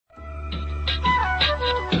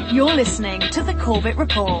You're listening to the Corbett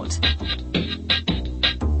Report.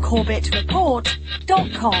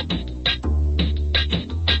 CorbettReport.com.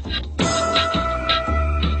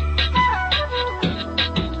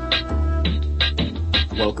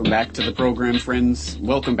 Welcome back to the program, friends.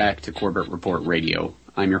 Welcome back to Corbett Report Radio.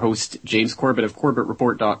 I'm your host, James Corbett of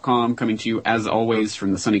CorbettReport.com, coming to you, as always,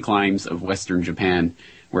 from the sunny climes of Western Japan,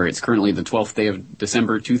 where it's currently the 12th day of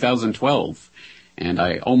December 2012. And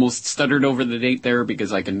I almost stuttered over the date there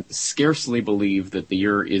because I can scarcely believe that the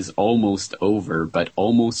year is almost over, but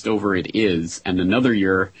almost over it is, and another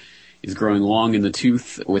year is growing long in the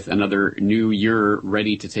tooth with another new year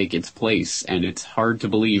ready to take its place, and it's hard to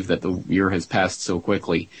believe that the year has passed so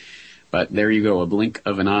quickly. But there you go, a blink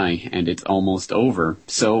of an eye, and it's almost over.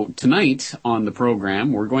 So tonight on the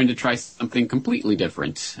program, we're going to try something completely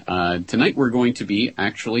different. Tonight we're going to be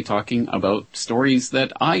actually talking about stories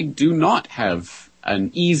that I do not have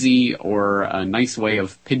an easy or a nice way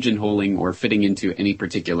of pigeonholing or fitting into any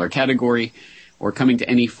particular category or coming to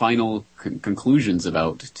any final conclusions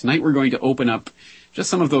about. Tonight we're going to open up just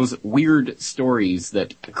some of those weird stories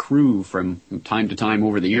that accrue from time to time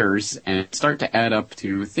over the years and start to add up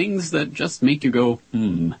to things that just make you go,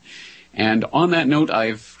 And on that note,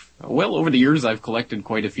 over the years, I've collected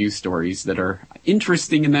quite a few stories that are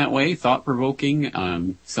interesting in that way,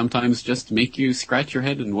 thought-provoking, sometimes just make you scratch your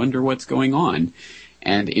head and wonder what's going on.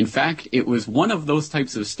 And in fact, it was one of those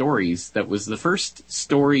types of stories that was the first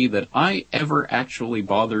story that I ever actually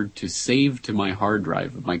bothered to save to my hard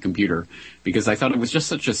drive of my computer, because I thought it was just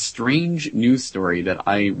such a strange news story that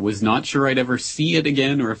I was not sure I'd ever see it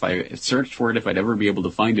again, or if I searched for it, if I'd ever be able to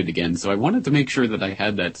find it again. So I wanted to make sure that I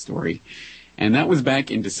had that story. And that was back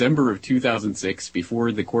in December of 2006,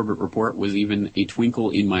 before the Corbett Report was even a twinkle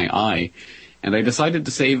in my eye. And I decided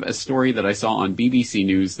to save a story that I saw on BBC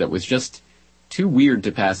News that was just too weird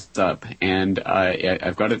to pass up, and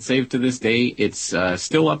I've got it saved to this day. It's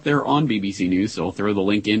still up there on BBC News, so I'll throw the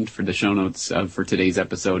link in for the show notes for today's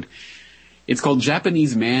episode. It's called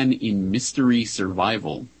Japanese Man in Mystery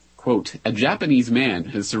Survival. Quote, a Japanese man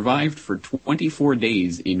has survived for 24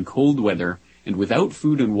 days in cold weather and without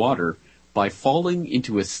food and water by falling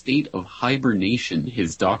into a state of hibernation,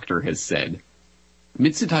 his doctor has said.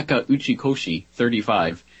 Mitsutaka Uchikoshi,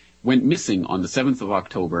 35, went missing on the 7th of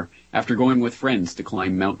October after going with friends to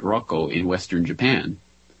climb Mount Rokko in western Japan.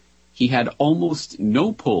 He had almost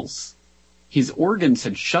no pulse, his organs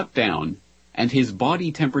had shut down, and his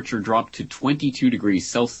body temperature dropped to 22 degrees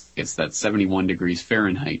Celsius, that's 71 degrees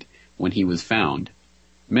Fahrenheit, when he was found.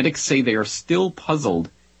 Medics say they are still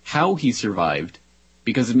puzzled how he survived,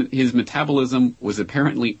 because his metabolism was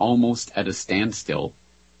apparently almost at a standstill.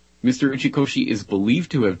 Mr. Uchikoshi is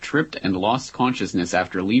believed to have tripped and lost consciousness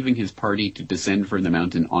after leaving his party to descend from the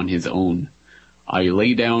mountain on his own. I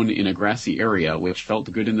lay down in a grassy area which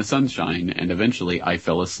felt good in the sunshine, and eventually I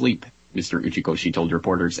fell asleep, Mr. Uchikoshi told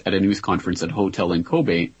reporters at a news conference at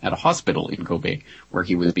a hospital in Kobe, where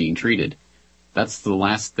he was being treated. That's the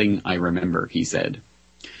last thing I remember, he said.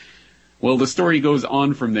 Well, the story goes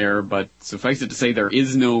on from there, but suffice it to say there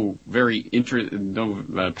is no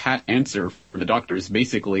pat answer for the doctors.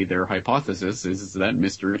 Basically, their hypothesis is that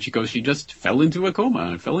Mr. Uchikoshi just fell into a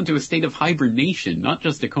coma, fell into a state of hibernation, not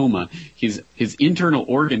just a coma. His internal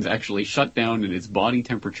organs actually shut down and his body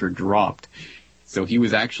temperature dropped. So he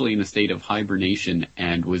was actually in a state of hibernation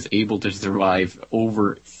and was able to survive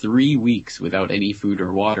over 3 weeks without any food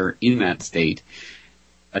or water in that state.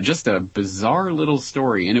 Just a bizarre little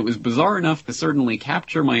story, and it was bizarre enough to certainly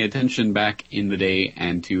capture my attention back in the day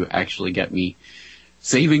and to actually get me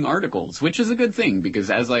saving articles, which is a good thing, because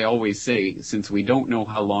as I always say, since we don't know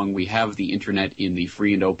how long we have the internet in the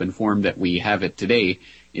free and open form that we have it today,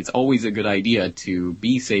 it's always a good idea to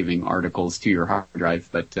be saving articles to your hard drive.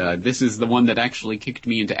 But this is the one that actually kicked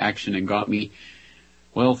me into action and got me,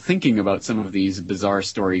 well, thinking about some of these bizarre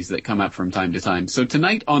stories that come up from time to time. So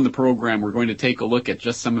tonight on the program, we're going to take a look at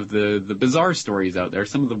just some of the bizarre stories out there,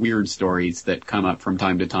 some of the weird stories that come up from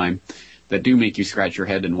time to time that do make you scratch your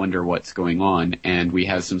head and wonder what's going on. And we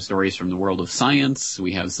have some stories from the world of science.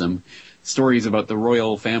 We have some stories about the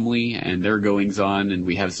royal family and their goings-on. And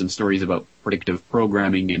we have some stories about predictive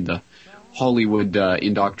programming and the Hollywood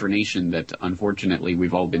indoctrination that, unfortunately,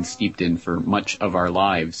 we've all been steeped in for much of our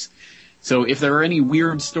lives. So if there are any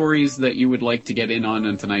weird stories that you would like to get in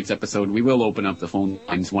on tonight's episode, we will open up the phone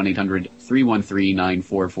lines,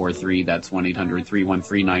 1-800-313-9443. That's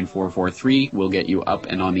 1-800-313-9443. We'll get you up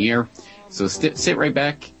and on the air. So sit right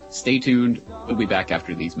back, stay tuned. We'll be back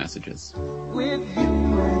after these messages. With you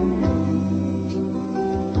and me,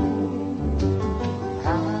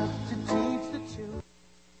 have to teach the children.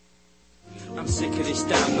 I'm sick of this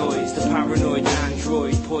damn noise. The paranoid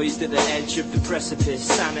android poised at the edge of the precipice.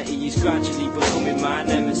 Sanity is gradually becoming my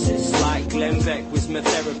nemesis. Like Glenn Beck was my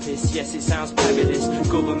therapist. Yes, it sounds perilous.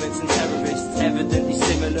 Governments and terrorists, evidently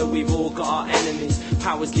similar. We've all got our enemies.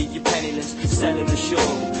 Powers leave you penniless, selling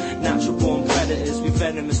ashore. Natural born predators with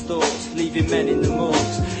venomous thoughts, leaving men in the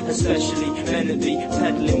morgues, especially men that be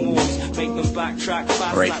peddling walks, make them backtrack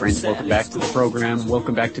fast. All right, friends, welcome back to the program.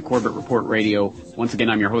 Welcome back to Corbett Report Radio. Once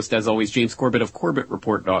again, I'm your host, as always, James Corbett of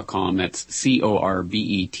CorbettReport.com. That's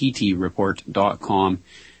CORBETT report.com.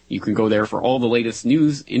 You can go there for all the latest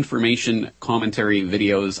news, information, commentary,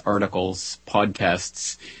 videos, articles,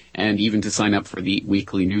 podcasts, and even to sign up for the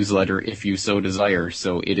weekly newsletter if you so desire.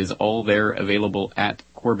 So it is all there available at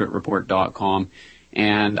CorbettReport.com.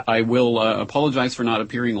 And I will apologize for not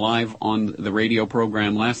appearing live on the radio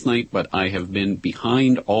program last night, but I have been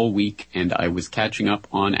behind all week, and I was catching up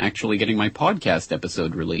on actually getting my podcast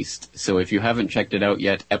episode released. So if you haven't checked it out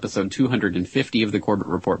yet, episode 250 of the Corbett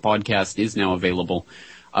Report podcast is now available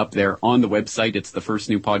up there on the website. It's the first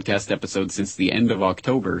new podcast episode since the end of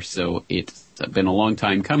October, so it's been a long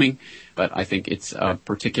time coming, but I think it's a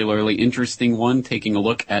particularly interesting one, taking a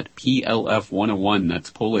look at PLF 101,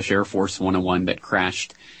 that's Polish Air Force 101, that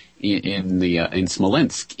crashed in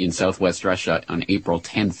Smolensk in southwest Russia on April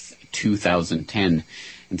 10th, 2010,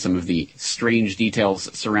 and some of the strange details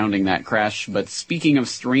surrounding that crash. But speaking of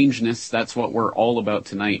strangeness, that's what we're all about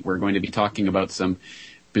tonight. We're going to be talking about some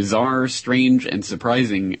bizarre, strange, and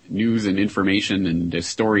surprising news and information and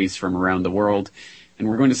stories from around the world. And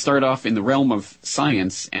we're going to start off in the realm of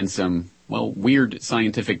science and some, well, weird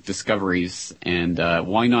scientific discoveries. And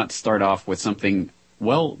why not start off with something,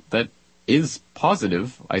 well, that is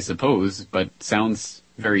positive, I suppose, but sounds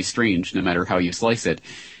very strange no matter how you slice it.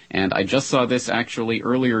 And I just saw this actually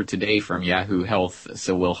earlier today from Yahoo Health,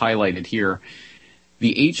 so we'll highlight it here.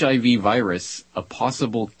 The HIV virus, a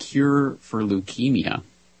possible cure for leukemia.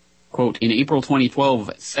 Quote, in April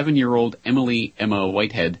 2012, 7-year-old Emma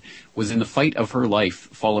Whitehead was in the fight of her life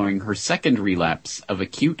following her second relapse of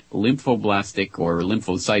acute lymphoblastic or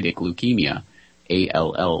lymphocytic leukemia,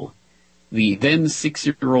 ALL. The then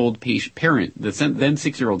 6-year-old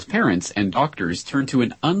parents and doctors turned to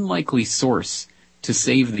an unlikely source to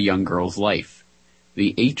save the young girl's life,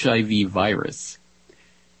 the HIV virus.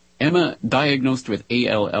 Emma, diagnosed with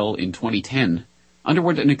ALL in 2010,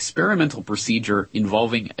 underwent an experimental procedure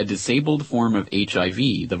involving a disabled form of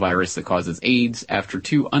HIV, the virus that causes AIDS, after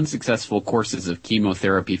 2 unsuccessful courses of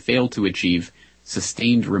chemotherapy failed to achieve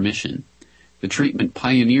sustained remission. The treatment,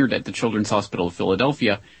 pioneered at the Children's Hospital of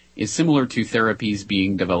Philadelphia, is similar to therapies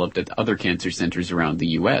being developed at other cancer centers around the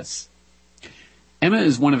U.S. Emma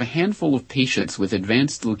is one of a handful of patients with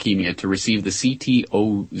advanced leukemia to receive the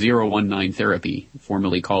CT-019 therapy,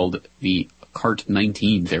 formerly called the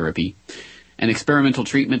CART-19 therapy, an experimental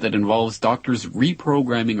treatment that involves doctors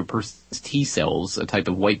reprogramming a person's T cells, a type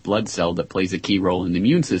of white blood cell that plays a key role in the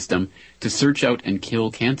immune system, to search out and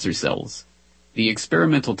kill cancer cells. The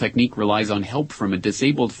experimental technique relies on help from a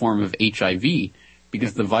disabled form of HIV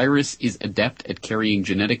because the virus is adept at carrying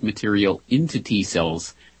genetic material into T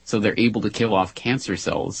cells, so they're able to kill off cancer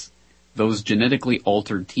cells. Those genetically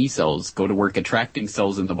altered T cells go to work attracting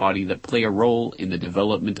cells in the body that play a role in the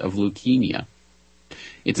development of leukemia.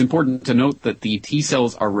 It's important to note that the T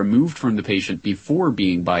cells are removed from the patient before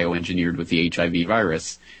being bioengineered with the HIV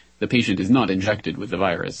virus. The patient is not injected with the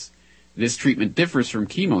virus. This treatment differs from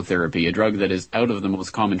chemotherapy, a drug that is out of the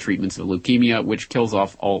most common treatments of leukemia, which kills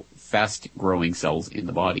off all fast-growing cells in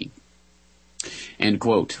the body. End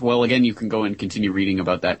quote. Well, again, you can go and continue reading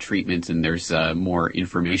about that treatment, and there's more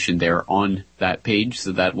information there on that page,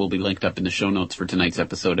 so that will be linked up in the show notes for tonight's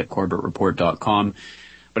episode at CorbettReport.com.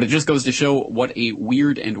 But it just goes to show what a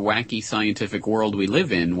weird and wacky scientific world we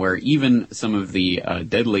live in, where even some of the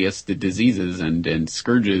deadliest diseases and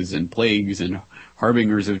scourges and plagues and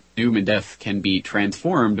harbingers of doom and death can be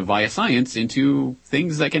transformed via science into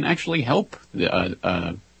things that can actually help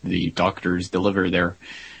the doctors deliver their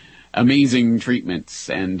amazing treatments.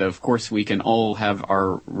 And of course, we can all have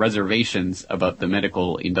our reservations about the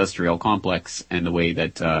medical industrial complex and the way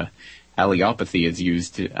that allelopathy is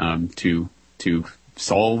used to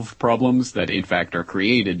solve problems that in fact are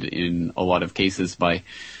created in a lot of cases by,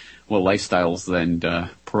 well, lifestyles and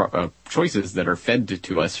choices that are fed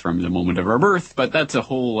to us from the moment of our birth, but that's a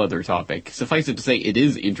whole other topic. Suffice it to say, it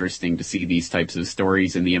is interesting to see these types of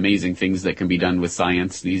stories and the amazing things that can be done with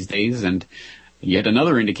science these days. And yet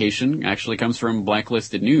another indication actually comes from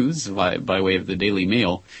Blacklisted News by way of the Daily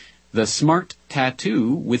Mail. The smart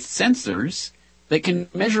tattoo with sensors that can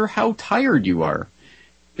measure how tired you are.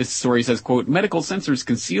 This story says, quote, medical sensors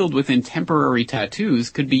concealed within temporary tattoos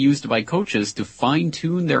could be used by coaches to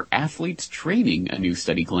fine-tune their athletes' training, a new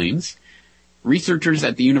study claims. Researchers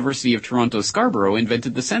at the University of Toronto Scarborough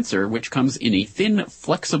invented the sensor, which comes in a thin,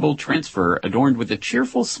 flexible transfer adorned with a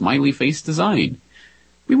cheerful smiley face design.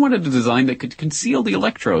 We wanted a design that could conceal the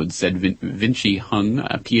electrodes, said Vinci Hung,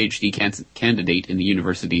 a PhD candidate in the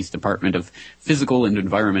university's Department of Physical and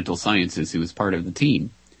Environmental Sciences, who was part of the team.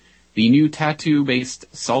 The new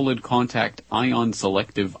tattoo-based solid contact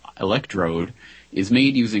ion-selective electrode is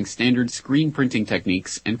made using standard screen printing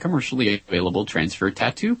techniques and commercially available transfer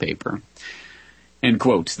tattoo paper. End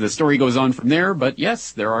quote. The story goes on from there, but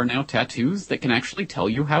yes, there are now tattoos that can actually tell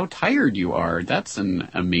you how tired you are. That's an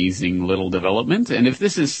amazing little development, and if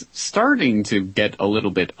this is starting to get a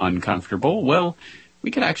little bit uncomfortable, well, we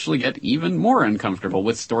could actually get even more uncomfortable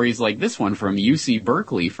with stories like this one from UC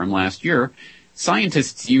Berkeley from last year.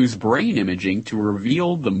 Scientists use brain imaging to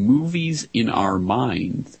reveal the movies in our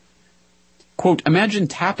minds. Quote, imagine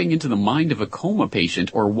tapping into the mind of a coma patient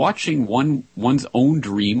or watching one's own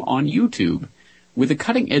dream on YouTube. With a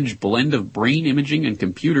cutting-edge blend of brain imaging and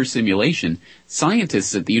computer simulation,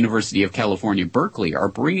 scientists at the University of California, Berkeley are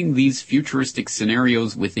bringing these futuristic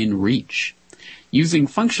scenarios within reach. Using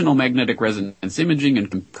functional magnetic resonance imaging and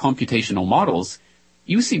computational models,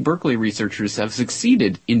 UC Berkeley researchers have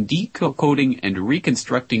succeeded in decoding and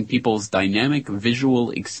reconstructing people's dynamic visual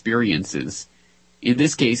experiences. In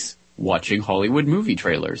this case, watching Hollywood movie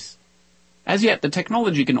trailers. As yet, the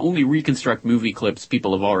technology can only reconstruct movie clips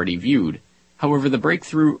people have already viewed. However, the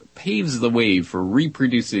breakthrough paves the way for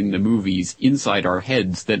reproducing the movies inside our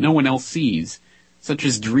heads that no one else sees, such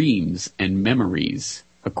as dreams and memories,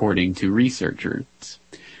 according to researchers.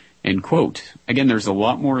 End quote. Again, there's a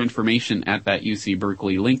lot more information at that UC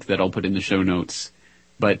Berkeley link that I'll put in the show notes.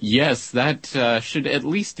 But yes, that should at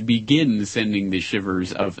least begin sending the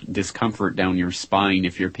shivers of discomfort down your spine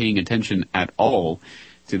if you're paying attention at all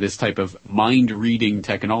to this type of mind-reading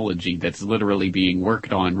technology that's literally being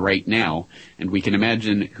worked on right now. And we can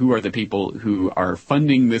imagine who are the people who are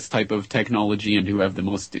funding this type of technology and who have the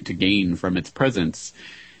most to gain from its presence.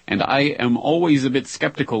 And I am always a bit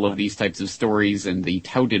skeptical of these types of stories and the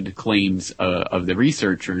touted claims of the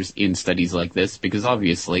researchers in studies like this, because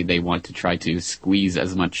obviously they want to try to squeeze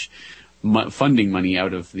as much funding money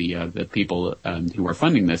out of the people who are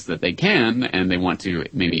funding this that they can, and they want to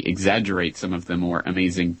maybe exaggerate some of the more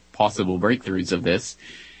amazing possible breakthroughs of this.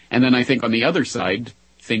 And then I think on the other side,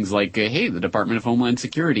 things like, hey, the Department of Homeland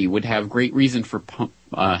Security would have great reason for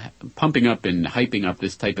pumping up and hyping up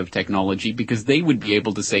this type of technology, because they would be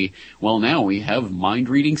able to say, well, now we have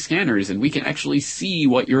mind-reading scanners and we can actually see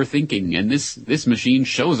what you're thinking, and this machine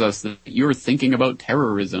shows us that you're thinking about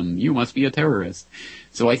terrorism. You must be a terrorist.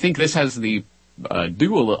 So I think this has the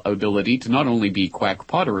dual ability to not only be quack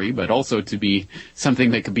pottery, but also to be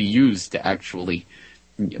something that could be used to actually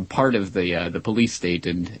part of the police state,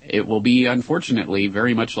 and it will be, unfortunately,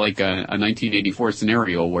 very much like a 1984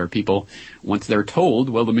 scenario where people, once they're told,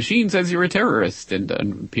 well, the machine says you're a terrorist, and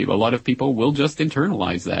a lot of people will just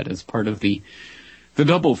internalize that as part of the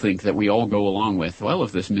doublethink that we all go along with. Well,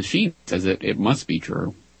 if this machine says it, it must be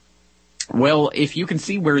true. Well, if you can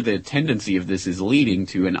see where the tendency of this is leading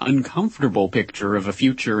to an uncomfortable picture of a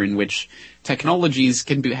future in which technologies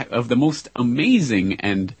can be of the most amazing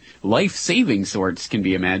and life-saving sorts can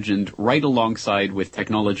be imagined right alongside with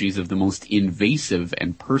technologies of the most invasive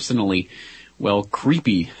and personally, well,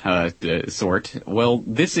 creepy sort. Well,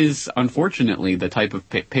 this is unfortunately the type of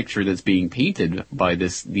picture that's being painted by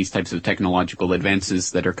these types of technological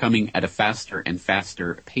advances that are coming at a faster and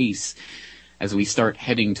faster pace as we start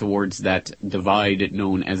heading towards that divide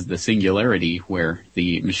known as the singularity, where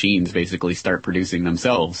the machines basically start producing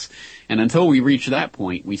themselves. And until we reach that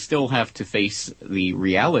point, we still have to face the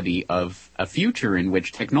reality of a future in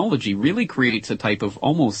which technology really creates a type of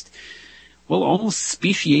almost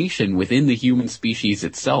speciation within the human species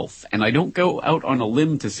itself. And I don't go out on a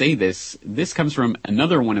limb to say this. This comes from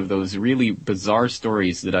another one of those really bizarre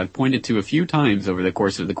stories that I've pointed to a few times over the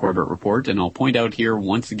course of the Corbett Report, and I'll point out here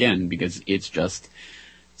once again because it's just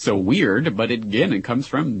so weird. But it comes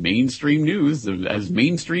from mainstream news, as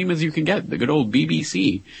mainstream as you can get, the good old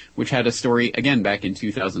BBC, which had a story, again, back in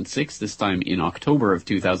 2006, this time in October of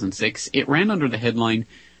 2006. It ran under the headline,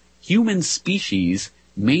 Human Species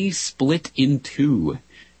may split in two.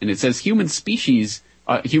 And it says humanity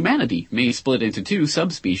may split into two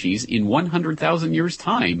subspecies in 100,000 years'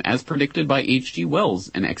 time, as predicted by H.G.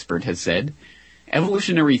 Wells, an expert has said.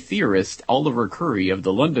 Evolutionary theorist Oliver Curry of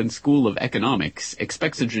the London School of Economics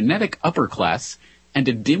expects a genetic upper class and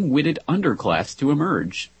a dim-witted underclass to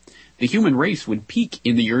emerge. The human race would peak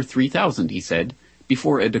in the year 3000, he said,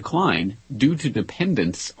 before a decline due to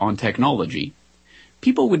dependence on technology.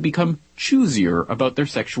 People would become choosier about their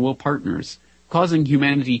sexual partners, causing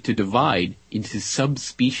humanity to divide into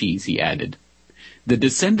subspecies, he added. The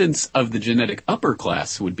descendants of the genetic upper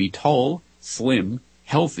class would be tall, slim,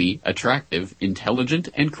 healthy, attractive, intelligent,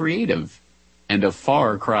 and creative, and a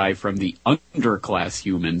far cry from the underclass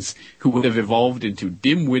humans who would have evolved into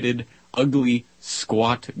dim-witted, ugly,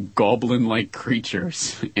 squat, goblin-like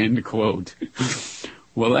creatures, end quote.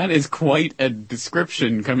 Well, that is quite a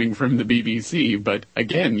description coming from the BBC, but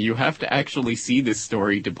again, you have to actually see this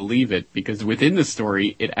story to believe it, because within the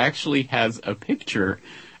story, it actually has a picture,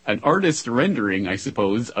 an artist rendering, I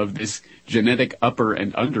suppose, of this genetic upper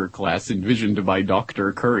and underclass envisioned by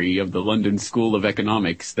Dr. Curry of the London School of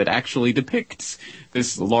Economics that actually depicts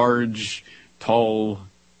this large, tall,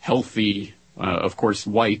 healthy, of course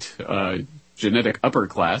white, genetic upper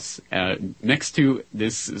class next to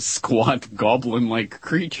this squat goblin-like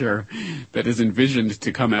creature that is envisioned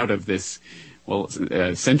to come out of this,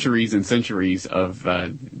 centuries and centuries of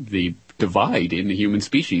the divide in the human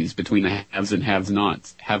species between the haves and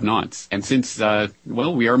have-nots. And since,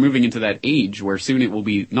 we are moving into that age where soon it will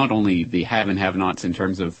be not only the have and have-nots in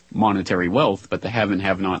terms of monetary wealth, but the have and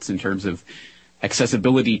have-nots in terms of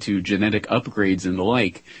accessibility to genetic upgrades and the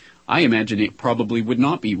like, I imagine it probably would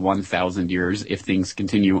not be 1,000 years if things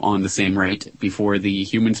continue on the same rate before the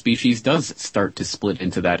human species does start to split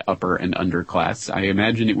into that upper and underclass. I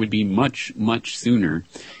imagine it would be much, much sooner,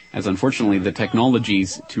 as unfortunately the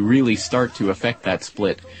technologies to really start to affect that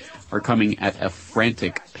split are coming at a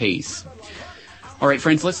frantic pace. All right,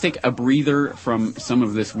 friends, let's take a breather from some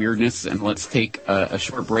of this weirdness and let's take a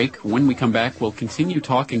short break. When we come back, we'll continue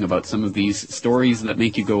talking about some of these stories that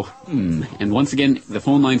make you go, And once again, the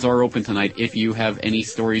phone lines are open tonight. If you have any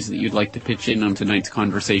stories that you'd like to pitch in on tonight's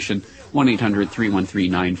conversation,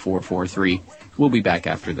 1-800-313-9443. We'll be back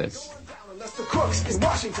after this.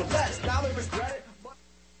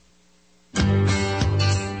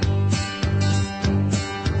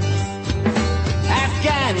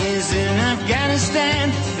 Afghanis in Afghanistan,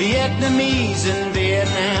 Vietnamese in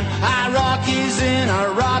Vietnam, Iraqis in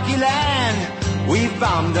Iraqi land, we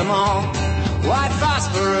bombed them all. White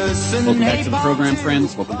phosphorus and Welcome back to the program,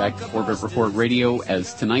 friends. Welcome back to Corbett Report Radio.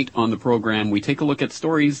 As tonight on the program, we take a look at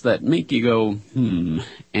stories that make you go,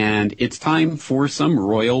 And it's time for some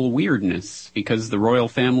royal weirdness, because the royal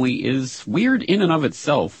family is weird in and of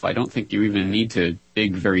itself. I don't think you even need to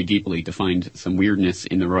dig very deeply to find some weirdness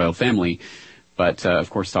in the royal family. But, of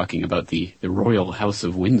course, talking about the Royal House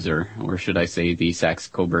of Windsor, or should I say the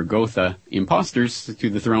Saxe-Coburg-Gotha imposters to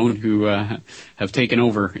the throne who have taken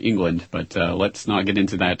over England. But let's not get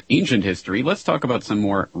into that ancient history. Let's talk about some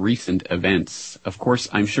more recent events. Of course,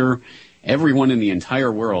 I'm sure everyone in the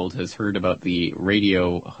entire world has heard about the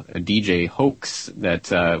radio DJ hoax that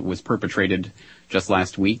was perpetrated just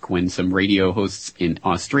last week when some radio hosts in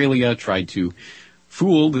Australia tried to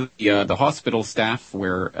fooled the hospital staff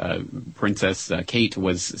where Princess Kate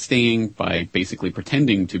was staying by basically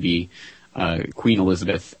pretending to be Queen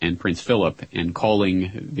Elizabeth and Prince Philip and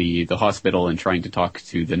calling the hospital and trying to talk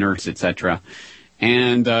to the nurse, etc.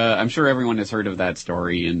 And I'm sure everyone has heard of that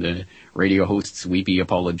story and the radio host's weepy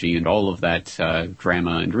apology and all of that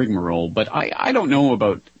drama and rigmarole. But I don't know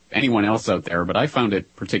about anyone else out there, but I found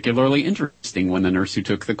it particularly interesting when the nurse who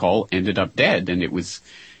took the call ended up dead, and it was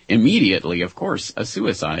immediately, of course, a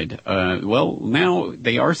suicide. Now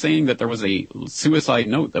they are saying that there was a suicide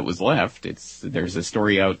note that was left. There's a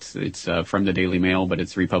story out. It's from the Daily Mail, but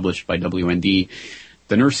it's republished by WND.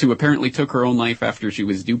 The nurse who apparently took her own life after she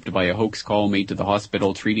was duped by a hoax call made to the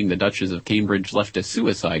hospital treating the Duchess of Cambridge left a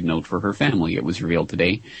suicide note for her family, it was revealed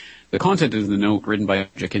today. The content of the note, written by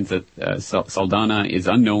Jacinta Saldana, is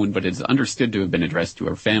unknown, but it's understood to have been addressed to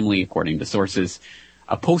her family, according to sources.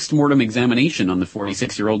 A post-mortem examination on the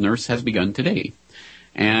 46-year-old nurse has begun today.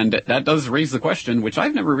 And that does raise the question, which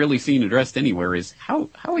I've never really seen addressed anywhere, is how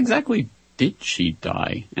exactly did she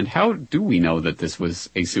die? And how do we know that this was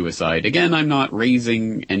a suicide? Again, I'm not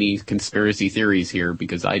raising any conspiracy theories here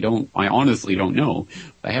because I honestly don't know.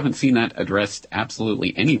 I haven't seen that addressed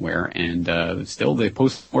absolutely anywhere, and still the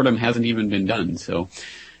post-mortem hasn't even been done. So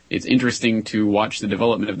it's interesting to watch the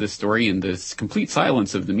development of this story and this complete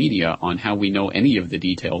silence of the media on how we know any of the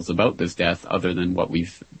details about this death other than what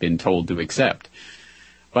we've been told to accept.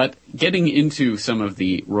 But getting into some of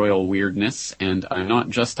the royal weirdness, and I'm not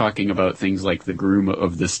just talking about things like the groom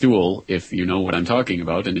of the stool, if you know what I'm talking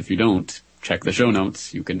about, and if you don't, check the show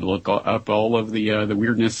notes. You can look up all of the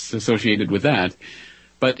weirdness associated with that.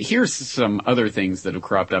 But here's some other things that have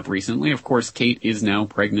cropped up recently. Of course, Kate is now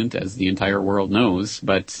pregnant, as the entire world knows,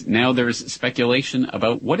 but now there's speculation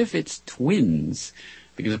about what if it's twins?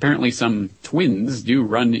 Because apparently some twins do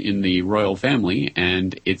run in the royal family,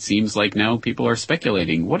 and it seems like now people are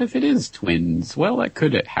speculating, what if it is twins? Well, that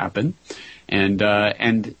could happen.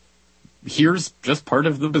 And here's just part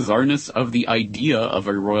of the bizarreness of the idea of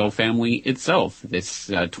a royal family itself, this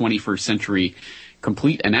 21st century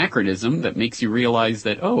complete anachronism that makes you realize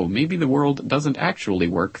that, oh, maybe the world doesn't actually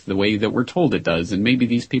work the way that we're told it does, and maybe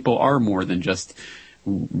these people are more than just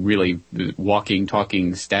really walking,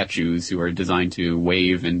 talking statues who are designed to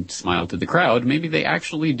wave and smile to the crowd. Maybe they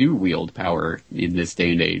actually do wield power in this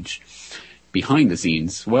day and age behind the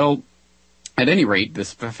scenes. Well, at any rate, the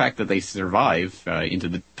fact that they survive into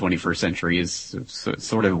the 21st century is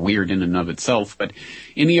sort of weird in and of itself. But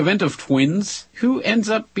in the event of twins, who ends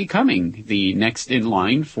up becoming the next in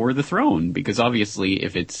line for the throne? Because obviously,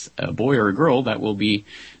 if it's a boy or a girl, that will be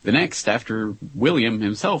the next after William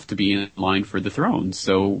himself to be in line for the throne.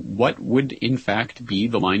 So what would, in fact, be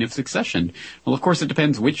the line of succession? Well, of course, it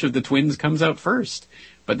depends which of the twins comes out first.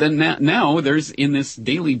 But then now there's in this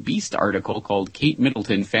Daily Beast article called Kate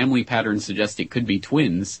Middleton, Family Patterns Suggest It Could Be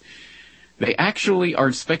Twins, they actually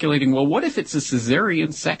are speculating, well, what if it's a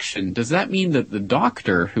cesarean section? Does that mean that the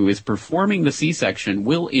doctor who is performing the C-section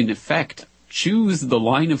will, in effect, choose the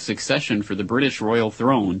line of succession for the British royal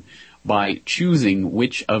throne by choosing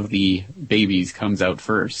which of the babies comes out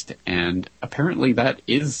first? And apparently that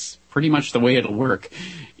is pretty much the way it'll work.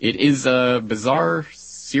 It is a bizarre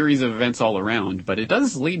series of events all around, but it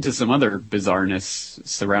does lead to some other bizarreness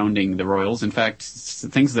surrounding the royals. In fact,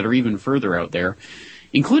 things that are even further out there,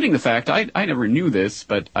 including the fact, I never knew this,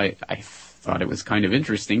 but I thought it was kind of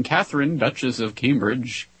interesting. Catherine, Duchess of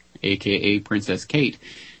Cambridge, a.k.a. Princess Kate,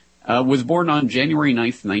 was born on January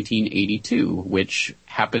 9th, 1982, which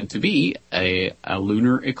happened to be a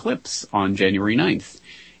lunar eclipse on January 9th.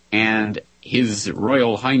 And His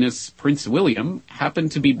Royal Highness Prince William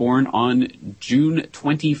happened to be born on June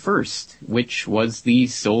 21st, which was the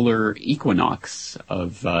solar equinox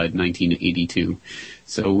of 1982.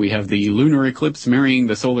 So we have the lunar eclipse marrying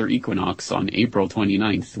the solar equinox on April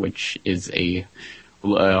 29th, which is a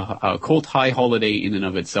cult high holiday in and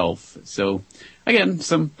of itself. So again,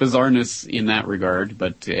 some bizarreness in that regard,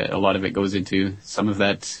 but a lot of it goes into some of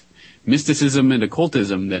that mysticism and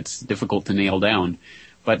occultism that's difficult to nail down.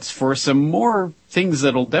 But for some more things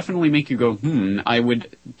that'll definitely make you go, I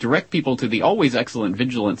would direct people to the always excellent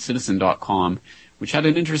VigilantCitizen.com, which had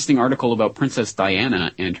an interesting article about Princess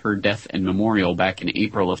Diana and her death and memorial back in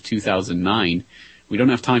April of 2009. We don't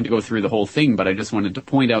have time to go through the whole thing, but I just wanted to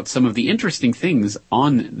point out some of the interesting things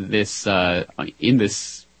on this, in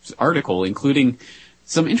this article, including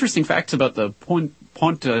some interesting facts about the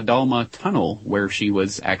Pont d'Alma tunnel where she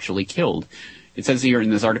was actually killed. It says here in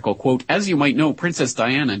this article, quote, "As you might know, Princess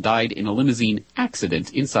Diana died in a limousine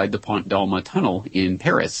accident inside the Pont d'Alma tunnel in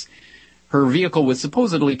Paris. Her vehicle was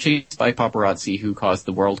supposedly chased by paparazzi who caused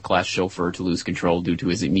the world-class chauffeur to lose control due to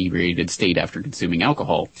his inebriated state after consuming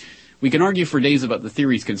alcohol. We can argue for days about the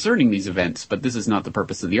theories concerning these events, but this is not the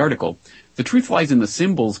purpose of the article. The truth lies in the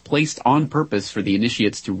symbols placed on purpose for the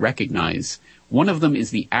initiates to recognize. One of them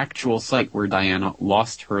is the actual site where Diana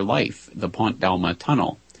lost her life, the Pont d'Alma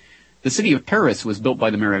tunnel. The city of Paris was built by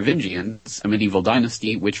the Merovingians, a medieval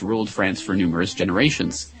dynasty which ruled France for numerous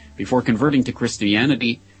generations. Before converting to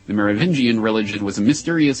Christianity, the Merovingian religion was a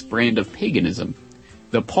mysterious brand of paganism.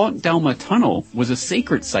 The Pont d'Alma tunnel was a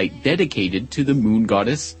sacred site dedicated to the moon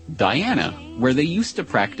goddess Diana, where they used to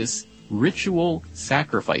practice ritual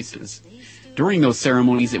sacrifices. During those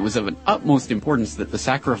ceremonies, it was of an utmost importance that the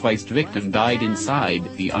sacrificed victim died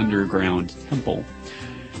inside the underground temple."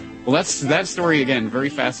 Well, that's that story again, very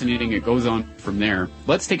fascinating. It goes on from there.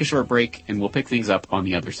 Let's take a short break, and we'll pick things up on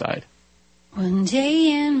the other side. One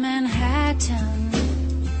day in Manhattan,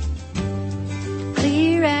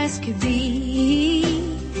 clear as could be,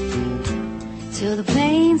 till the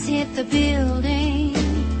planes hit the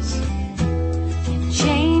buildings and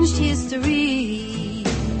changed history.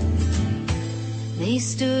 They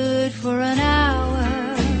stood for an hour.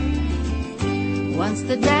 Once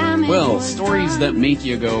the damage was stories done, that make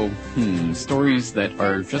you go, stories that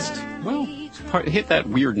are just, hit that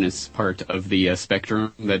weirdness part of the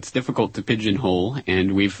spectrum that's difficult to pigeonhole,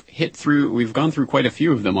 and we've gone through quite a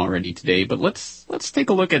few of them already today, but let's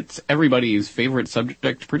take a look at everybody's favorite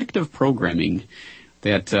subject, predictive programming,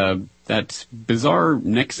 that bizarre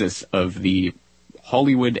nexus of the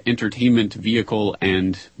Hollywood entertainment vehicle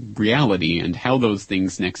and reality, and how those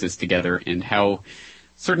things nexus together, and how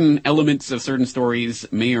certain elements of certain stories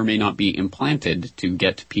may or may not be implanted to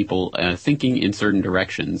get people thinking in certain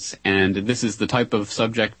directions. And this is the type of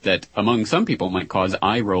subject that among some people might cause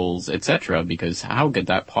eye rolls, etc., because how could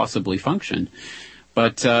that possibly function?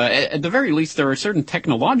 But at the very least, there are certain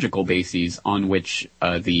technological bases on which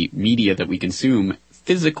the media that we consume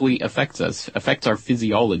physically affects our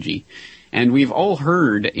physiology. And we've all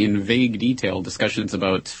heard in vague detail discussions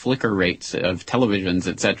about flicker rates of televisions,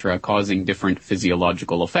 etc., causing different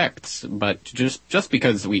physiological effects. But just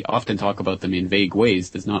because we often talk about them in vague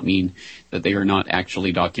ways does not mean that they are not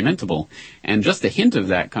actually documentable. And just a hint of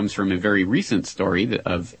that comes from a very recent story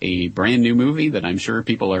of a brand new movie that I'm sure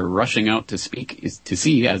people are rushing out to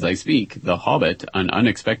see as I speak, The Hobbit, An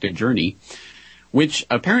Unexpected Journey, which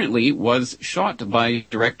apparently was shot by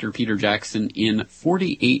director Peter Jackson in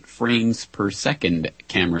 48 frames per second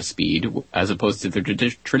camera speed, as opposed to the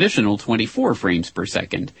traditional 24 frames per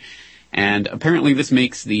second. And apparently this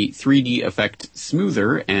makes the 3D effect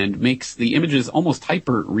smoother and makes the images almost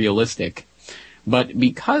hyper-realistic. But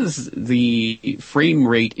because the frame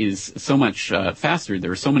rate is so much faster,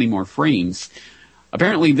 there are so many more frames,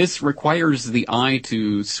 apparently this requires the eye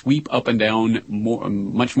to sweep up and down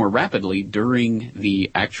much more rapidly during the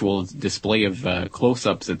actual display of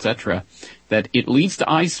close-ups, etc., that it leads to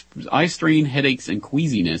eye strain, headaches, and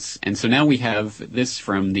queasiness. And so now we have this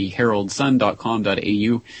from the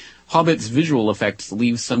heraldsun.com.au. Hobbit's visual effects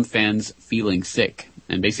leave some fans feeling sick.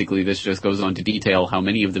 And basically this just goes on to detail how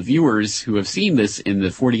many of the viewers who have seen this in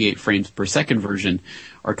the 48 frames per second version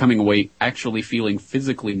are coming away actually feeling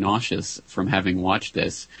physically nauseous from having watched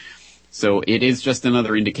this. So it is just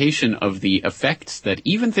another indication of the effects that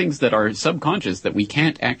even things that are subconscious, that we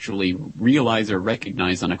can't actually realize or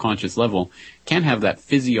recognize on a conscious level, can have that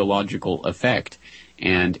physiological effect.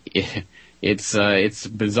 And it's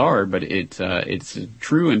bizarre, but it's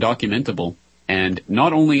true and documentable. And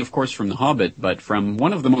not only, of course, from The Hobbit, but from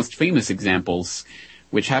one of the most famous examples,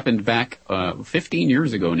 which happened back 15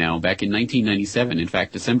 years ago now, back in 1997. In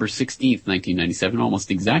fact, December 16th, 1997, almost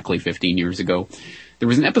exactly 15 years ago, there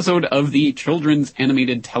was an episode of the children's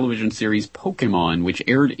animated television series Pokemon, which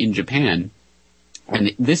aired in Japan.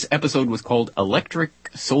 And this episode was called Electric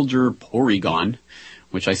Soldier Porygon,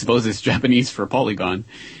 which I suppose is Japanese for polygon.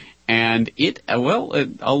 And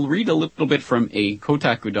I'll read a little bit from a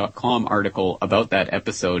Kotaku.com article about that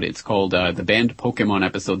episode. It's called the banned Pokemon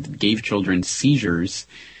episode that gave children seizures.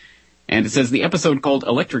 And it says the episode called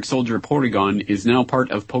Electric Soldier Porygon is now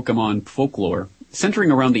part of Pokemon folklore, centering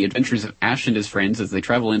around the adventures of Ash and his friends as they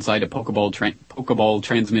travel inside a Pokeball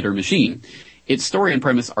transmitter machine. Its story and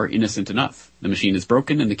premise are innocent enough. The machine is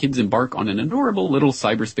broken and the kids embark on an adorable little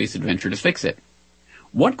cyberspace adventure to fix it.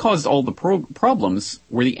 What caused all the problems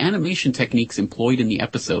were the animation techniques employed in the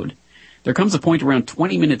episode. There comes a point around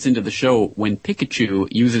 20 minutes into the show when Pikachu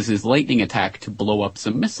uses his lightning attack to blow up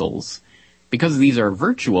some missiles. Because these are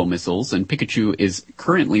virtual missiles and Pikachu is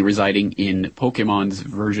currently residing in Pokemon's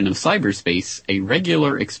version of cyberspace, a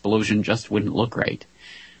regular explosion just wouldn't look right.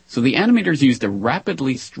 So the animators used a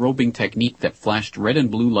rapidly strobing technique that flashed red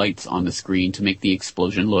and blue lights on the screen to make the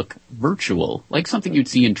explosion look virtual, like something you'd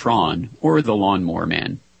see in Tron or The Lawnmower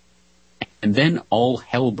Man. And then all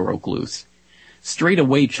hell broke loose. Straight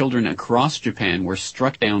away, children across Japan were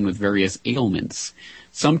struck down with various ailments.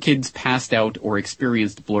 Some kids passed out or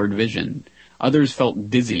experienced blurred vision. Others felt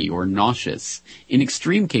dizzy or nauseous. In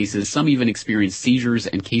extreme cases, some even experienced seizures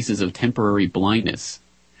and cases of temporary blindness.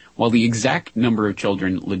 While the exact number of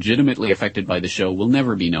children legitimately affected by the show will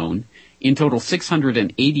never be known, in total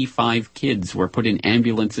 685 kids were put in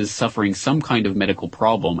ambulances suffering some kind of medical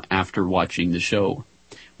problem after watching the show.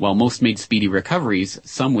 While most made speedy recoveries,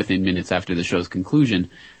 some within minutes after the show's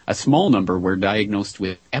conclusion, a small number were diagnosed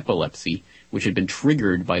with epilepsy, which had been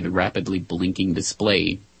triggered by the rapidly blinking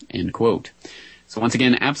display. End quote. So once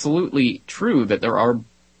again, absolutely true that there are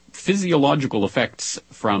physiological effects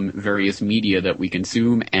from various media that we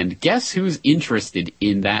consume, and guess who's interested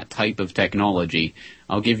in that type of technology?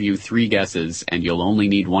 I'll give you 3 guesses, and you'll only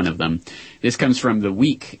need one of them. This comes from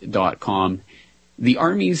theweek.com. The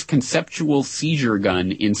Army's conceptual seizure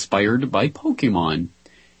gun inspired by Pokemon.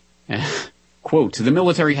 Quote, the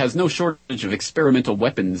military has no shortage of experimental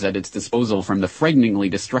weapons at its disposal, from the frighteningly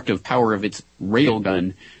destructive power of its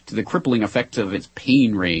railgun to the crippling effects of its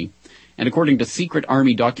pain ray. And according to secret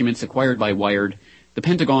Army documents acquired by Wired, the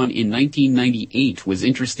Pentagon in 1998 was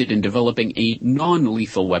interested in developing a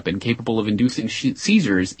non-lethal weapon capable of inducing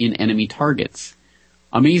seizures in enemy targets.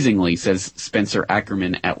 Amazingly, says Spencer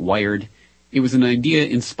Ackerman at Wired, it was an idea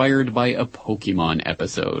inspired by a Pokemon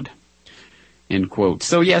episode. End quote.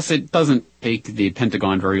 So yes, it doesn't take the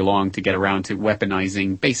Pentagon very long to get around to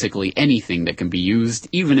weaponizing basically anything that can be used,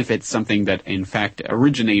 even if it's something that in fact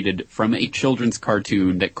originated from a children's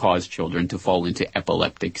cartoon that caused children to fall into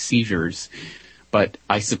epileptic seizures. But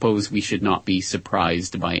I suppose we should not be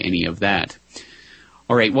surprised by any of that.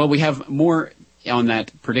 All right, well, we have more on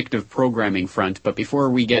that predictive programming front, but before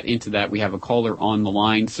we get into that, we have a caller on the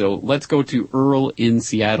line. So let's go to Earl in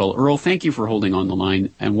Seattle. Earl, thank you for holding on the line,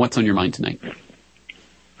 and what's on your mind tonight?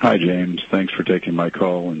 Hi, James. Thanks for taking my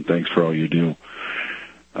call, and thanks for all you do.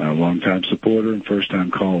 Long-time supporter and first-time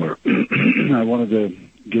caller. I wanted to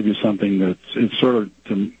give you something it's sort of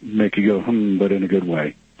to make you go, but in a good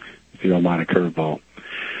way, if you don't mind a curveball.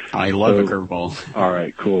 I love a curveball. All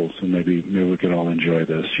right, cool. So maybe we can all enjoy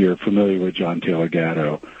this. You're familiar with John Taylor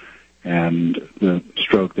Gatto and the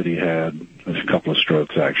stroke that he had, a couple of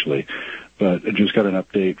strokes actually. But I just got an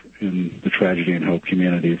update in the Tragedy and Hope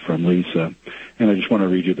community from Lisa, and I just want to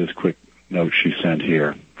read you this quick note she sent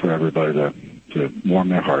here for everybody to warm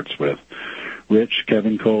their hearts with. Rich,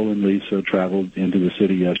 Kevin, Cole, and Lisa traveled into the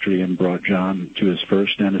city yesterday and brought John to his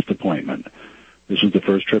first dentist appointment. This was the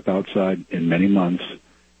first trip outside in many months,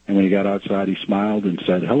 and when he got outside, he smiled and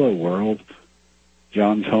said, "Hello, world."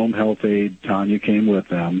 John's home health aide, Tanya, came with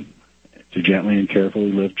them to gently and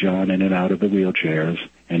carefully lift John in and out of the wheelchairs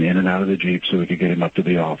and in and out of the Jeep so we could get him up to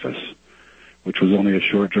the office, which was only a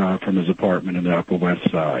short drive from his apartment in the Upper West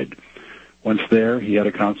Side. Once there, he had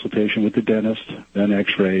a consultation with the dentist, then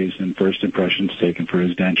x-rays, and first impressions taken for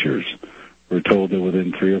his dentures. We're told that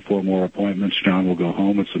within 3 or 4 more appointments, John will go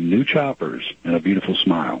home with some new choppers and a beautiful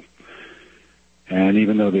smile. And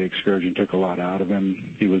even though the excursion took a lot out of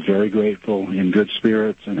him, he was very grateful, in good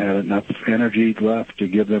spirits, and had enough energy left to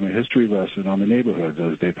give them a history lesson on the neighborhoods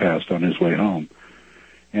as they passed on his way home.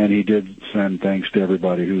 And he did send thanks to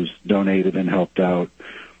everybody who's donated and helped out,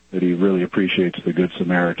 that he really appreciates the good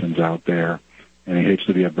Samaritans out there. And he hates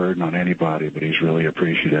to be a burden on anybody, but he's really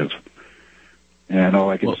appreciative. And all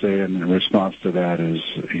I can say in response to that is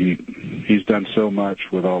he's done so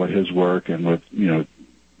much with all of his work and with,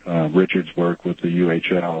 Richard's work with the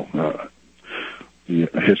UHL, the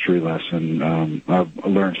history lesson. I've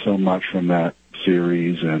learned so much from that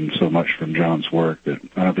series and so much from John's work that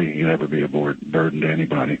I don't think he could ever be a burden to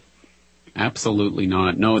anybody. Absolutely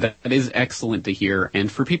not. No, that is excellent to hear. And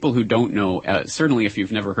for people who don't know, certainly if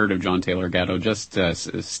you've never heard of John Taylor Gatto, just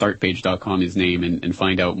startpage.com his name and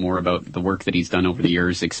find out more about the work that he's done over the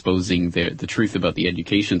years exposing the truth about the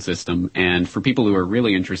education system. And for people who are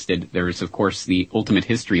really interested, there is, of course, the Ultimate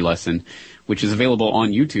History Lesson, which is available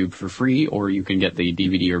on YouTube for free, or you can get the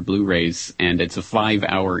DVD or Blu-rays. And it's a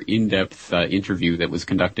 5-hour in-depth interview that was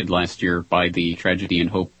conducted last year by the Tragedy and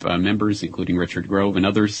Hope members, including Richard Grove and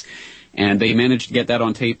others. And they managed to get that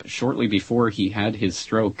on tape shortly before he had his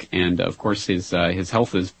stroke. And, of course, his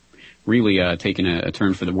health has really taken a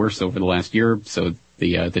turn for the worse over the last year. So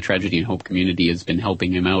the Tragedy and Hope community has been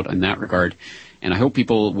helping him out in that regard. And I hope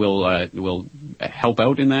people will help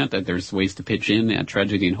out in that there's ways to pitch in at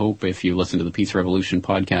Tragedy and Hope. If you listen to the Peace Revolution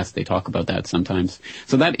podcast, they talk about that sometimes.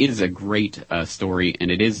 So that is a great story,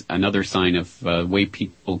 and it is another sign of way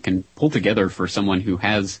people can pull together for someone who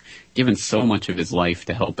has given so much of his life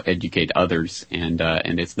to help educate others, and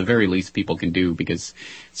it's the very least people can do, because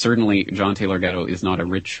certainly John Taylor Gatto is not a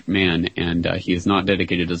rich man, and he has not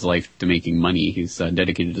dedicated his life to making money. He's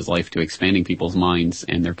dedicated his life to expanding people's minds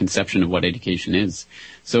and their conception of what education is.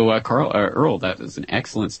 So, Earl, that is an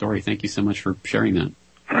excellent story. Thank you so much for sharing that.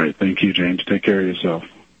 All right, thank you, James. Take care of yourself.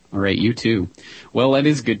 All right, you too. Well, that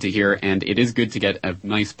is good to hear, and it is good to get a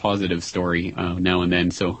nice positive story now and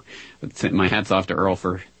then. So my hat's off to Earl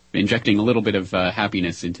for injecting a little bit of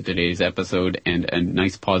happiness into today's episode, and a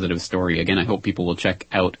nice positive story. Again, I hope people will check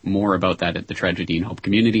out more about that at the Tragedy and Hope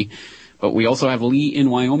community. But we also have Lee in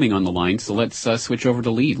Wyoming on the line, so let's switch over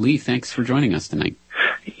to Lee. Lee, thanks for joining us tonight.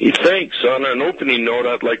 Thanks. On an opening note,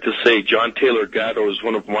 I'd like to say John Taylor Gatto is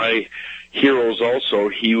one of my heroes also.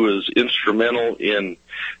 He was instrumental in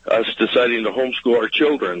us deciding to homeschool our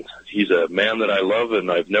children. He's a man that I love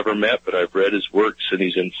and I've never met, but I've read his works and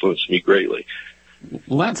he's influenced me greatly.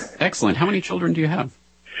 Well, that's excellent. How many children do you have?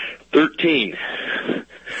 13.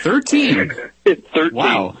 13? 13.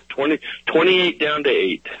 Wow. 28 down to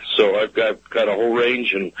 8. So I've got a whole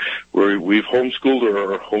range, and we've homeschooled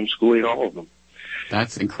or are homeschooling all of them.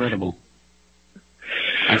 That's incredible.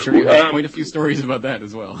 I'm sure you have quite a few stories about that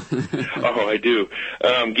as well. Oh, I do.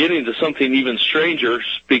 Getting to something even stranger,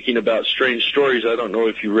 speaking about strange stories, I don't know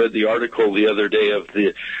if you read the article the other day of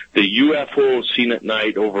the UFO seen at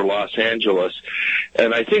night over Los Angeles.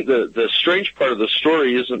 And I think the strange part of the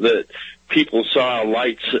story isn't that people saw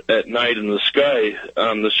lights at night in the sky.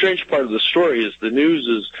 The strange part of the story is the news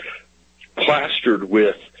is plastered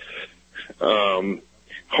with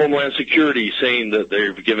Homeland Security saying that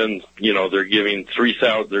they're giving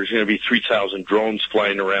 3,000. There's going to be 3,000 drones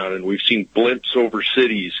flying around, and we've seen blimps over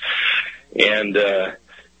cities, and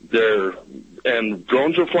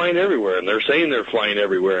drones are flying everywhere, and they're saying they're flying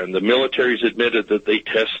everywhere, and the military's admitted that they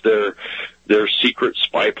test their secret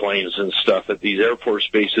spy planes and stuff at these Air Force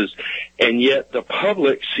bases, and yet the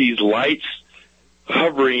public sees lights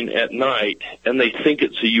hovering at night, and they think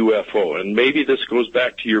it's a UFO. And maybe this goes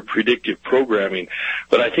back to your predictive programming,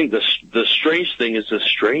 but I think the strange thing is the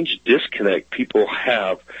strange disconnect people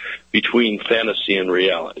have between fantasy and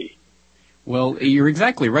reality. Well, you're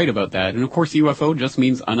exactly right about that. And of course, UFO just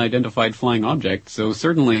means unidentified flying object. So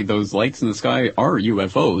certainly those lights in the sky are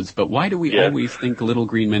UFOs. But why do we always think little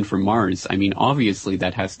green men from Mars? I mean, obviously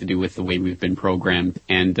that has to do with the way we've been programmed.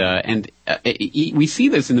 And we see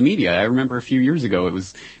this in the media. I remember a few years ago, it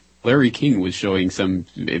was Larry King was showing some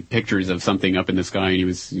pictures of something up in the sky, and he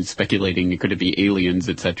was speculating could it be aliens,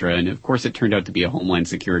 etc. And of course, it turned out to be a Homeland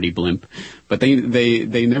Security blimp. But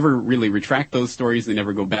they never really retract those stories. They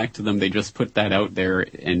never go back to them. They just put that out there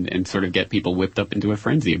and sort of get people whipped up into a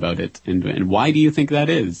frenzy about it. And why do you think that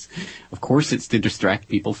is? Of course, it's to distract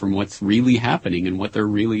people from what's really happening and what they're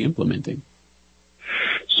really implementing.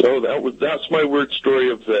 So that's my word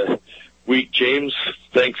story of the week, James.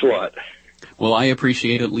 Thanks a lot. Well, I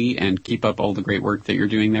appreciate it, Lee, and keep up all the great work that you're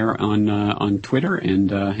doing there on Twitter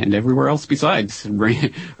and everywhere else besides.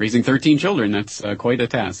 Raising 13 children, that's quite a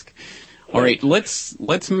task. All right, let's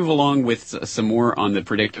move along with some more on the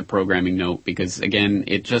predictive programming note, because again,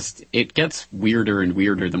 it gets weirder and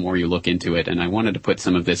weirder the more you look into it, and I wanted to put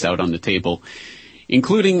some of this out on the table,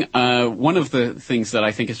 including one of the things that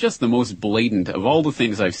I think is just the most blatant of all the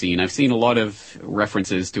things I've seen. I've seen a lot of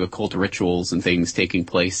references to occult rituals and things taking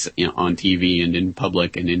place on TV and in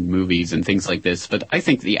public and in movies and things like this, but I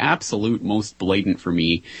think the absolute most blatant for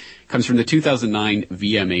me comes from the 2009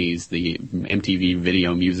 VMAs, the MTV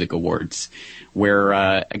Video Music Awards, where,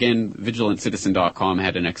 again, VigilantCitizen.com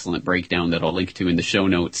had an excellent breakdown that I'll link to in the show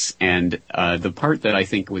notes. And the part that I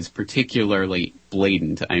think was particularly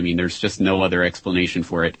blatant, I mean, there's just no other explanation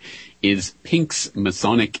for it, is Pink's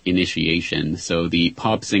Masonic initiation. So the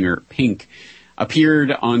pop singer Pink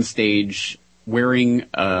appeared on stage wearing,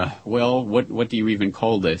 what do you even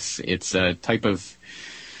call this? It's a type of,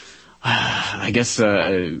 I guess,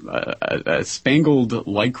 a spangled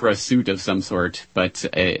lycra suit of some sort, but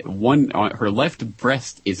her left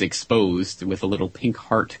breast is exposed with a little pink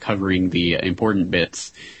heart covering the important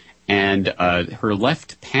bits, and her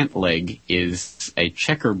left pant leg is a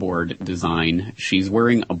checkerboard design. She's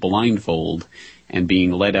wearing a blindfold and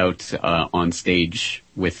being led out on stage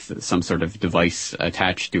with some sort of device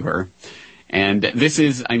attached to her. And this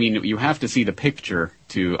is, I mean, you have to see the picture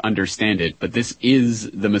to understand it, but this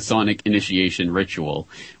is the Masonic initiation ritual,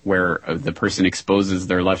 where the person exposes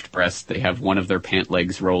their left breast, they have one of their pant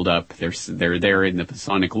legs rolled up, they're there in the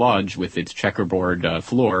Masonic lodge with its checkerboard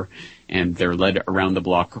floor, and they're led around the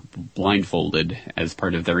block blindfolded as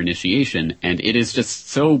part of their initiation. And it is just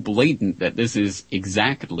so blatant that this is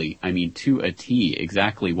exactly, I mean, to a T,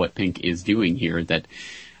 exactly what Pink is doing here, that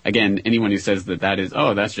again, anyone who says that is,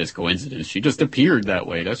 that's just coincidence, she just appeared that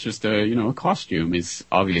way, that's just a costume, is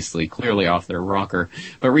obviously clearly off their rocker.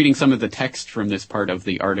 But reading some of the text from this part of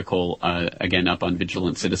the article, again, up on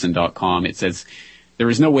VigilantCitizen.com, it says, there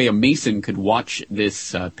is no way a Mason could watch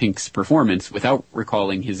this Pink's performance without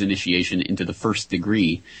recalling his initiation into the first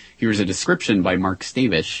degree. Here's a description by Mark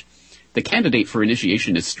Stavish. The candidate for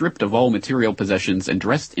initiation is stripped of all material possessions and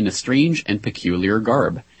dressed in a strange and peculiar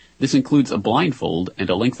garb. This includes a blindfold and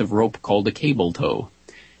a length of rope called a cable tow.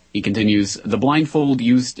 He continues, the blindfold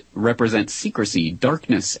used represents secrecy,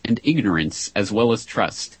 darkness, and ignorance, as well as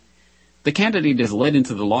trust. The candidate is led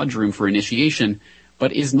into the lodge room for initiation,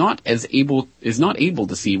 but is not able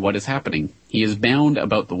to see what is happening. He is bound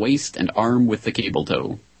about the waist and arm with the cable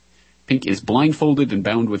tow. Pink is blindfolded and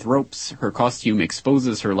bound with ropes. Her costume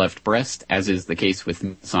exposes her left breast, as is the case with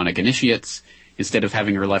Masonic initiates. Instead of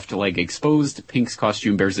having her left leg exposed, Pink's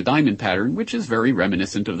costume bears a diamond pattern, which is very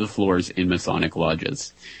reminiscent of the floors in Masonic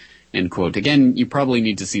lodges. End quote. Again, you probably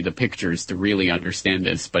need to see the pictures to really understand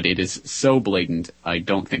this, but it is so blatant, I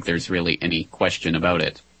don't think there's really any question about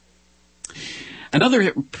it.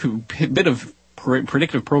 Another bit of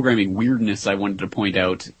predictive programming weirdness I wanted to point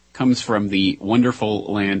out comes from the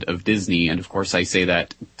wonderful land of Disney, and of course I say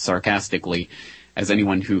that sarcastically, as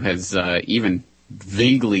anyone who has even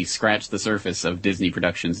vaguely scratch the surface of Disney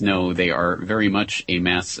productions. No, they are very much a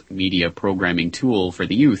mass media programming tool for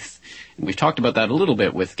the youth. And we've talked about that a little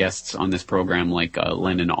bit with guests on this program like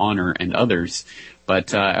Lennon Honor and others.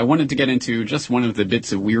 But I wanted to get into just one of the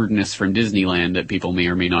bits of weirdness from Disneyland that people may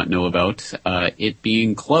or may not know about, it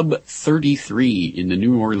being Club 33 in the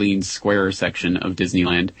New Orleans Square section of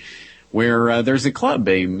Disneyland, where there's a club,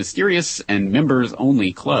 a mysterious and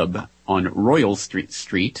members-only club on Royal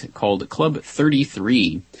Street called Club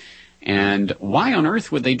 33. And why on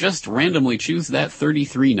earth would they just randomly choose that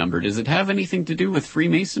 33 number? Does it have anything to do with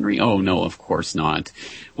Freemasonry? Oh, no, of course not.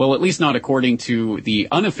 Well, at least not according to the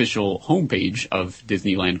unofficial homepage of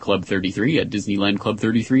Disneyland Club 33 at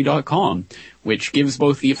DisneylandClub33.com, which gives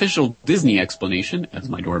both the official Disney explanation, as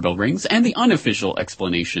my doorbell rings, and the unofficial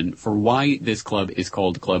explanation for why this club is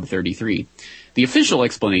called Club 33. The official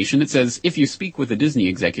explanation, it says, if you speak with a Disney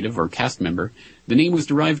executive or cast member, the name was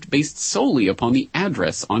derived based solely upon the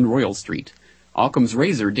address on Royal Street. Occam's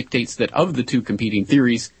razor dictates that of the two competing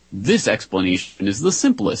theories, this explanation is the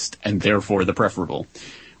simplest and therefore the preferable,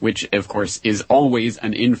 which, of course, is always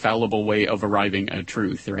an infallible way of arriving at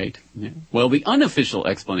truth, right? Yeah. Well, the unofficial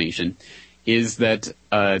explanation is that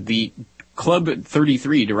the Club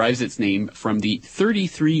 33 derives its name from the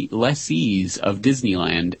 33 lessees of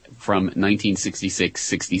Disneyland from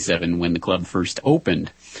 1966-67 when the club first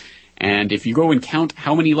opened. And if you go and count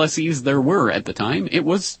how many lessees there were at the time, it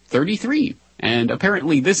was 33. And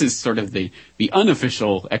apparently this is sort of the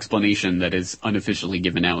unofficial explanation that is unofficially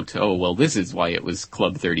given out. Oh, well, this is why it was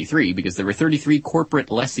Club 33, because there were 33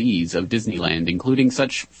 corporate lessees of Disneyland, including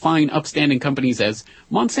such fine upstanding companies as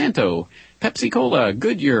Monsanto, Pepsi-Cola,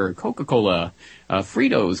 Goodyear, Coca-Cola,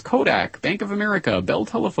 Fritos, Kodak, Bank of America, Bell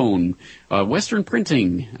Telephone, Western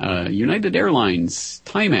Printing, United Airlines,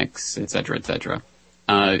 Timex, etc., etc.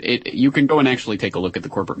 You can go and actually take a look at the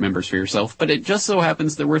corporate members for yourself, but it just so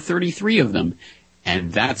happens there were 33 of them,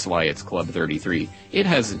 and that's why it's Club 33. It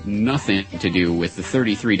has nothing to do with the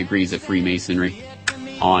 33 degrees of Freemasonry.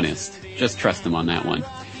 Honest. Just trust them on that one.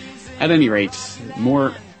 At any rate,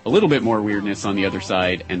 a little bit more weirdness on the other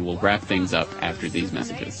side, and we'll wrap things up after these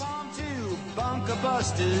messages. Bunker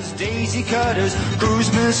busters, daisy cutters,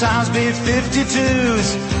 cruise missiles,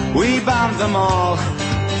 B-52s, we bombed them all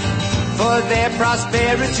for their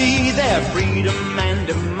prosperity, their freedom and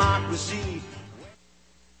democracy.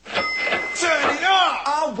 Turn it up!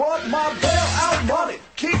 I want my bail out money.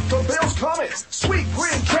 Keep the bills coming. Sweet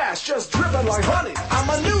green cash just dripping like honey. I'm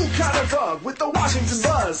a new kind of thug with the Washington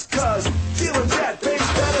buzz. Cause dealing debt pays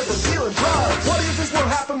better than dealing drugs. What do you think will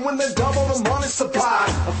happen when they double the money supply?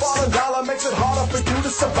 A falling dollar makes it harder for you to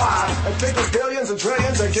survive. And think of billions and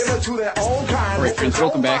trillions and give it to their own kind. All right, friends,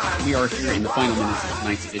 welcome back. We are here in the final minutes of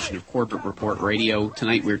tonight's edition of Corbett Report Radio.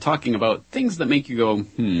 Tonight we're talking about things that make you go,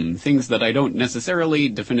 things that I don't necessarily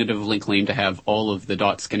definitively claim to have all of the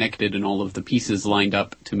dots connected and all of the pieces lined up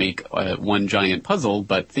to make one giant puzzle,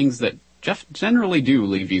 but things that generally do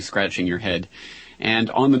leave you scratching your head. And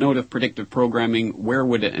on the note of predictive programming, where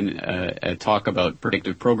would a talk about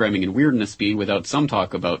predictive programming and weirdness be without some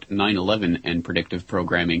talk about 9/11 and predictive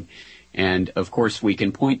programming? And, of course, we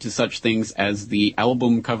can point to such things as the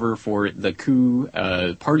album cover for the Coup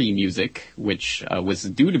party music, which was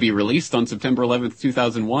due to be released on September 11th,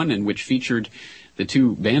 2001, and which featured the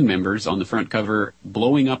two band members on the front cover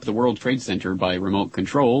blowing up the World Trade Center by remote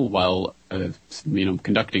control while,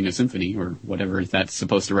 conducting a symphony or whatever that's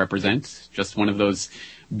supposed to represent. Just one of those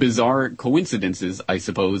bizarre coincidences, I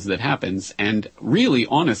suppose, that happens. And really,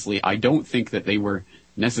 honestly, I don't think that they were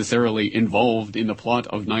necessarily involved in the plot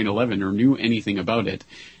of 9/11 or knew anything about it.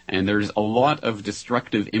 And there's a lot of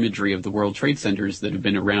destructive imagery of the World Trade Centers that have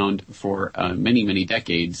been around for many, many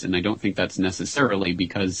decades, and I don't think that's necessarily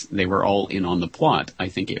because they were all in on the plot. I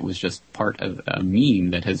think it was just part of a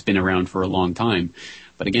meme that has been around for a long time.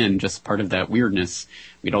 But again, just part of that weirdness.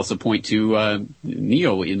 We'd also point to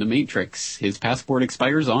Neo in The Matrix. His passport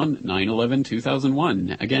expires on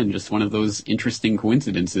 9/11/2001. Again, just one of those interesting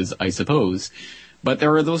coincidences, I suppose. But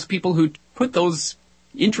there are those people who put those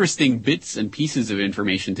interesting bits and pieces of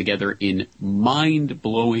information together in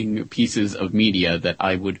mind-blowing pieces of media that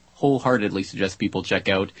I would wholeheartedly suggest people check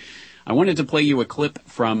out. I wanted to play you a clip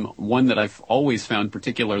from one that I've always found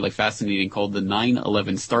particularly fascinating called the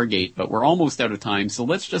 9/11 Stargate, but we're almost out of time, so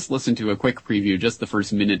let's just listen to a quick preview, just the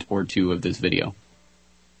first minute or two of this video.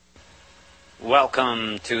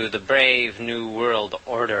 Welcome to the brave new world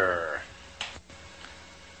order.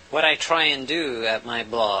 What I try and do at my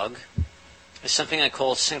blog is something I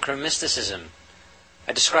call synchromysticism.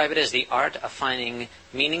 I describe it as the art of finding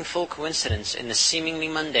meaningful coincidence in the seemingly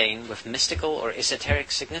mundane with mystical or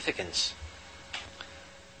esoteric significance.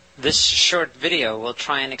 This short video will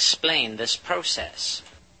try and explain this process.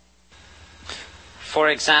 For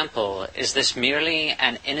example, is this merely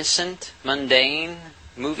an innocent, mundane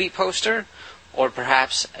movie poster, or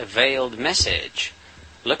perhaps a veiled message?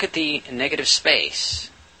 Look at the negative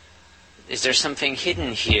space. Is there something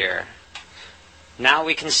hidden here? Now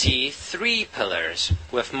we can see 3 pillars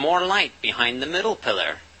with more light behind the middle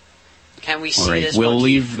pillar. Can we see this? We'll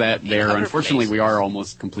leave that there. Unfortunately, we are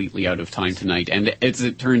almost completely out of time tonight. And as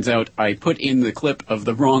it turns out, I put in the clip of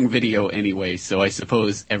the wrong video anyway, so I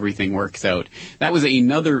suppose everything works out. That was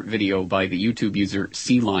another video by the YouTube user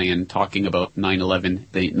Sea Lion talking about 9/11,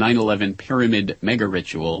 the 9/11 Pyramid Mega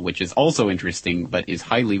Ritual, which is also interesting, but is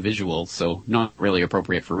highly visual, so not really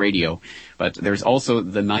appropriate for radio. But there's also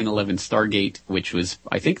the 9/11 Stargate, which was,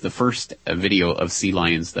 I think, the first video of Sea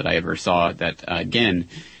Lions that I ever saw that, again,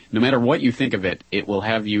 no matter what you think of it, it will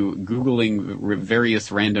have you Googling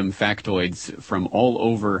various random factoids from all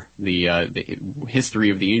over the history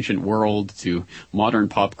of the ancient world to modern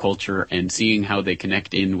pop culture and seeing how they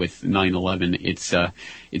connect in with 9/11. It's a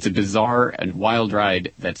bizarre and wild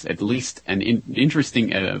ride that's at least an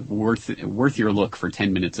interesting, worth your look for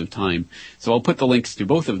 10 minutes of time. So I'll put the links to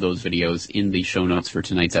both of those videos in the show notes for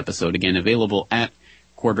tonight's episode. Again, available at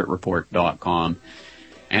CorbettReport.com.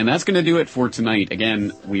 And that's going to do it for tonight.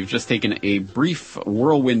 Again, we've just taken a brief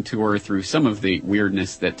whirlwind tour through some of the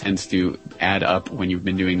weirdness that tends to add up when you've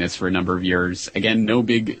been doing this for a number of years. Again, no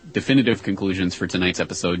big definitive conclusions for tonight's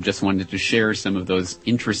episode. Just wanted to share some of those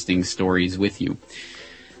interesting stories with you.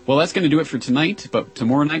 Well, that's going to do it for tonight, but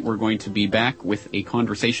tomorrow night we're going to be back with a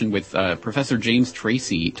conversation with Professor James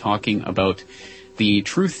Tracy talking about the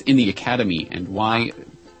truth in the academy and why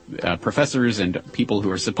professors and people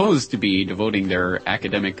who are supposed to be devoting their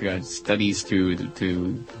academic studies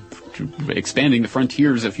to expanding the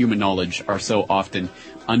frontiers of human knowledge are so often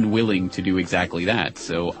unwilling to do exactly that.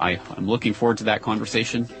 So I'm looking forward to that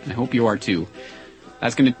conversation, and I hope you are too.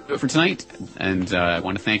 That's going to do it for tonight, and I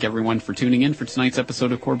want to thank everyone for tuning in for tonight's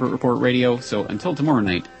episode of Corbett Report Radio. So until tomorrow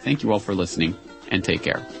night, thank you all for listening, and take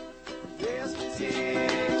care.